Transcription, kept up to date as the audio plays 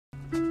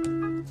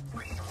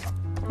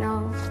No,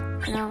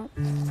 no.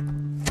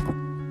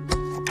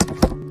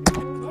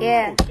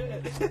 Yeah.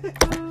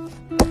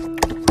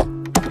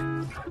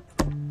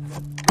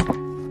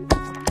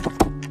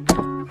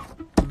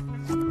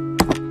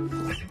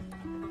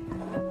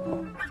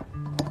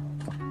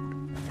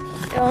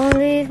 Don't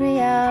leave me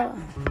out,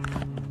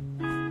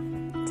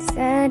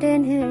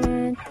 standing here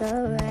in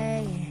the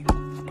rain.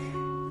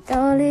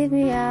 Don't leave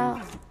me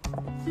out,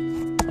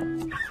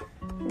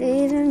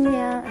 leaving me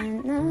out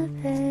in the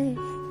pain,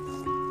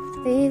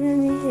 leaving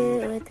me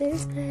here with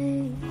this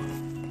pain.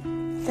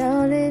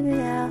 Don't leave me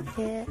out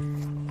here,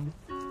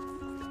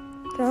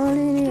 don't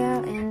leave me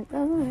out in the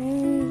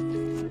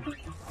rain.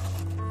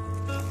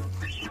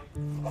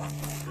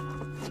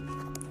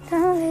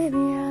 Don't leave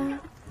me out,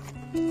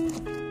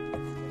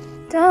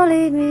 don't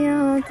leave me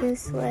on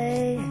this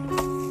way.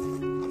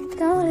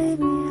 Don't leave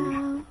me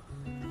out,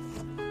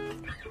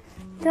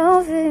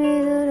 don't feed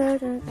me through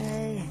the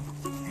day.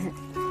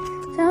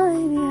 Don't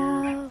leave me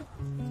out,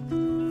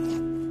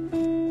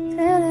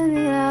 filling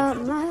me out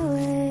my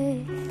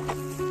way.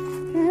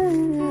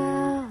 Filling me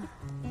out.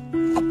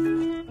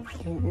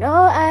 You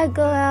know I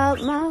go out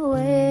my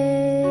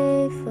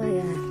way for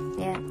you.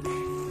 Yeah,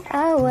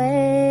 I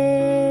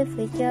wait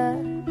for you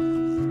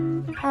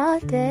all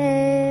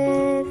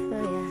day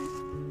for you.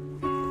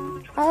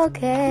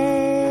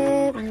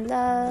 Okay, my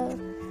love.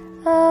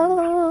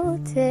 Oh,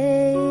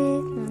 take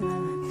my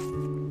love.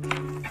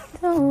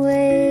 Don't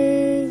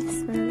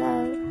waste my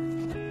love.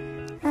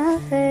 I'll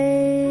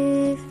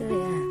pray for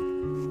you.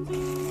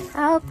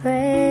 I'll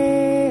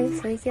pray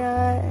for you.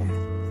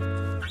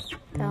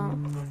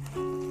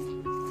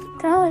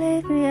 Don't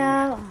leave me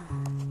out.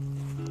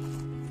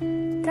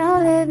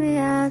 Don't leave me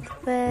out the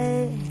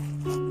way.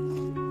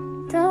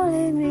 Don't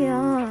leave me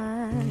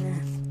on.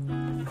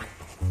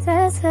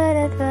 That's what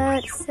I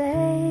thought to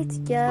say to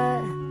you.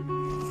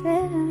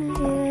 Sitting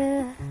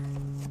here,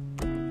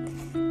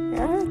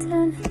 I'm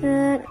turning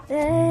the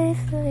day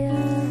for you.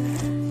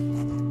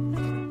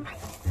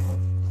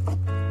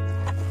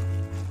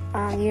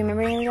 You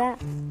remember any of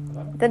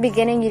that? The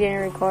beginning you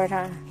didn't record,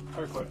 huh? I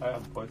record. I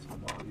have voice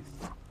from all these.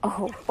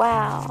 Oh,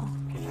 wow.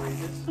 Can you read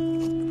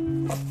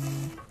this?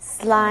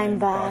 Slime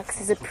Box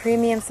is a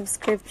premium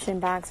subscription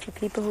box for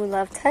people who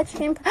love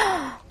touching.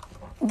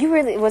 You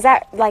really, was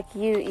that like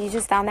you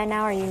just found that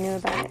now or you knew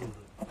about it?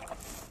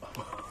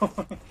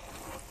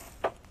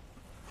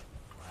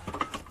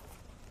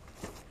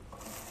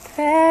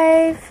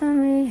 Pray for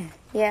me.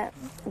 Yeah,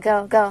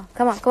 go.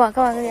 Come on.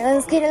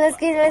 Let's get it.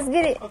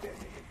 Okay.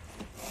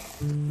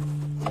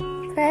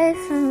 Pray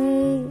for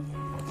me.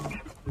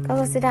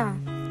 Go sit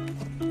down.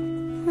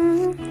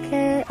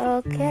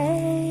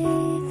 Okay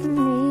for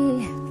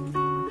me.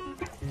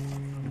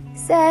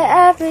 Say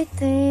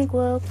everything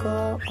will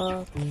go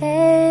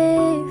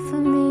okay for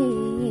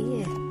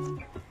me.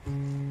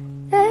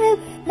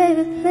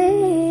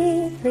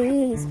 Baby,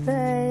 please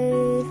pray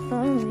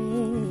for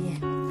me.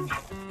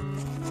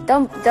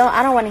 Don't,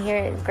 I don't want to hear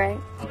it, Greg.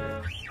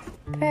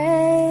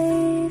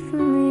 Pray for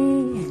me.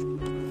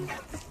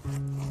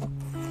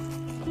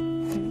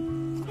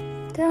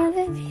 Don't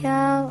leave me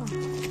out.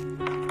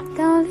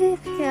 Don't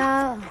leave me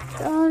out.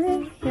 Don't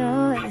leave me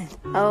on.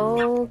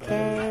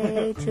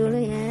 Okay,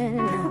 Julian,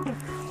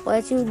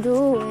 what you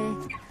doing?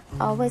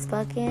 Always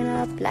fucking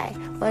up like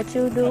what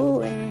you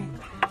doing?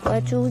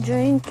 What you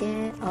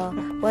drinking or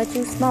what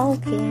you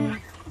smoking?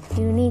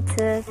 You need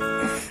to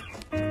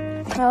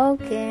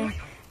broken.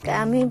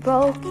 Got me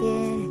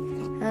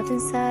broken up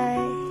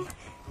inside.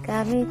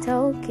 Got me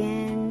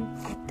token.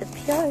 The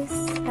pure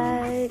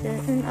side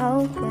doesn't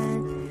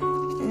open.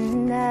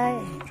 And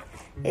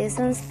it's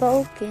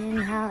unspoken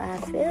how I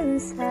feel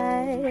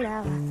inside.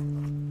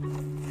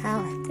 How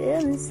I feel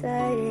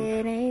inside.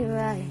 It ain't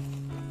right.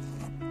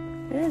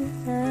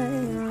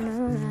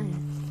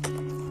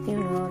 You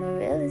know the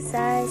real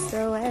side's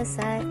the west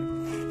side.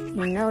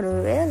 You know the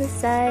real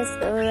side's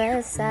the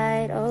west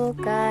side. Oh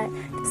God,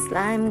 the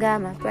slime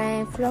got my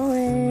brain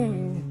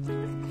flowing.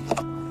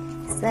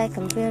 It's like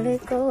I'm really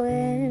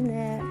going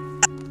there.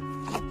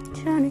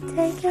 Trying to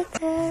take you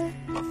there.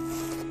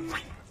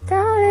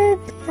 Don't leave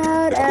me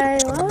out. I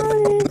won't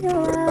leave you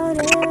out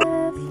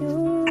if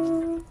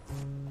you.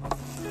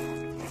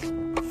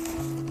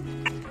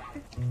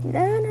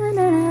 Na na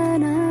na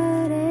na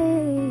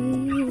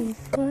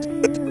for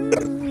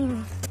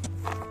you.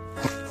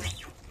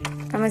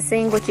 I'm gonna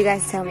sing what you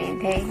guys tell me,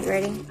 okay? You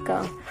ready?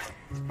 Go.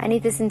 I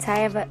need this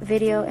entire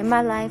video in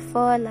my life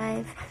for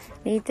life.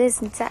 Need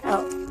this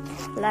entire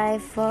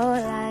life for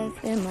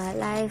life. In my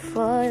life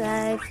for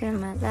life. In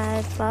my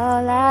life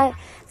for life.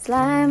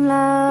 Slime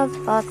love,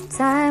 all the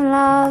time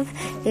love.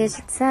 It's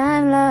your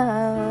time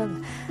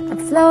love. I'm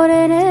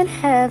floating in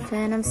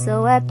heaven. I'm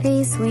so at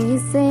peace when you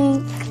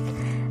sing.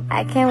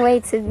 I can't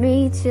wait to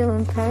meet you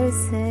in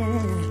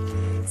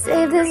person.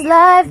 Save this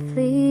life,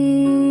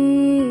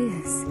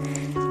 please.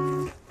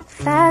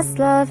 Fast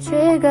love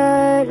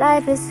triggered.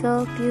 Life is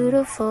so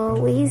beautiful.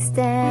 We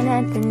stand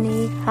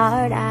underneath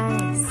hard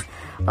eyes.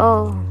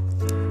 Oh,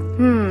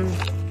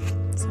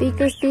 it's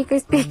Speaker, speaker,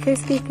 speaker,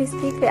 speaker,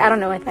 speaker. I don't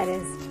know what that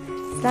is.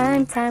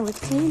 Slime time with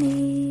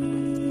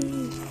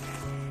Teeny.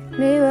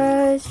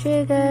 Mirrors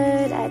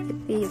triggered, I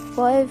could be your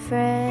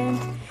boyfriend.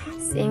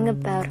 Sing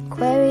about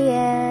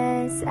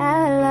Aquarius,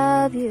 I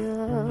love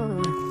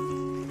you.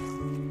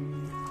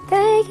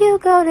 Thank you,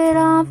 golden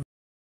on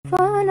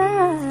for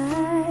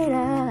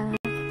night.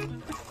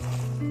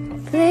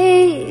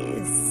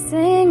 Please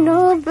sing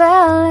no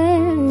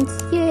balance,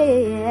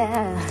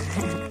 yeah.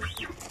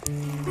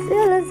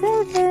 Still a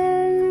 7.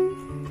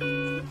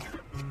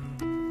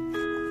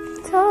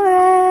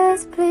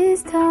 Taurus,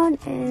 please don't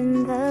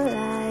end the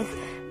life.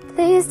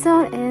 Please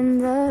don't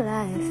end the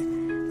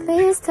life.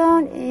 Please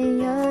don't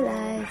end your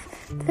life.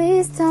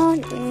 Please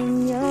don't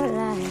end your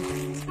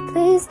life.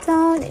 Please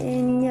don't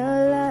end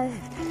your life.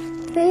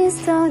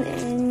 Please don't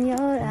end your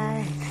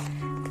life.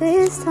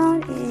 Please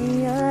don't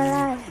end your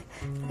life.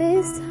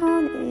 Please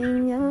don't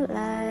end your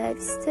life.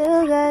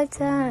 Still got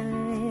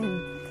time.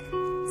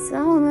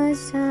 So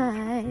much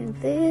time.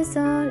 Please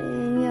don't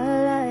end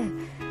your life.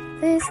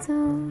 Please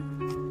don't.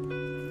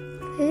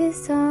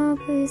 Please don't.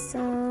 Please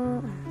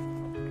don't.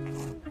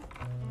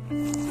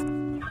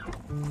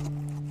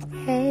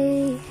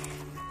 Hey,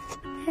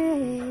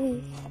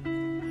 hey,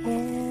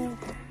 yeah,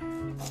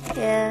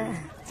 yeah,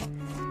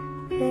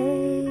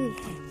 hey,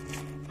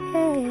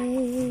 hey,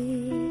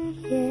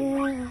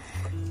 yeah,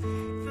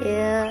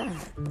 yeah,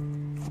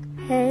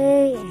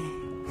 hey,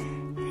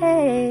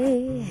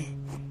 hey,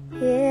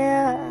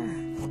 yeah,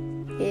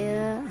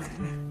 yeah,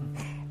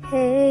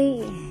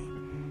 hey,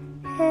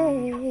 hey,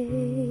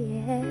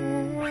 yeah.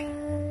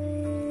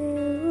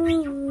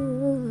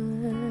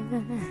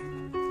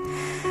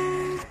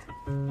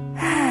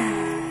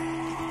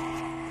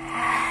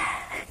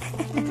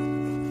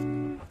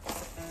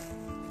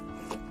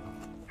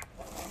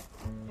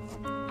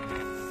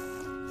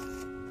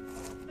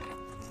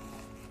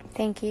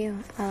 Thank you.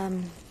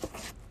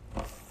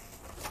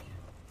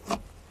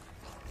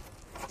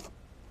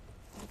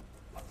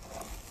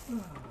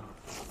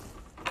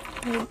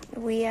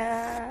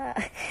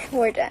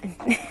 We're done.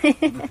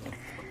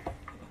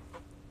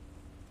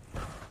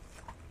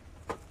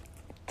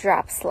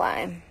 Drop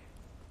slime.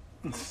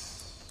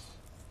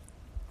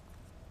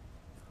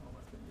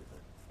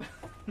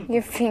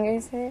 Your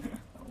fingers hurt? I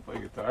don't play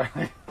guitar.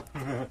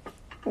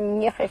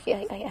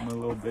 Yeah. My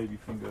little baby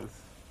fingers.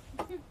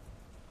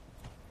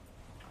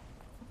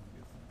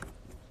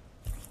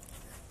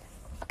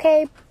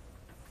 Okay,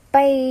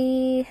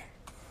 bye.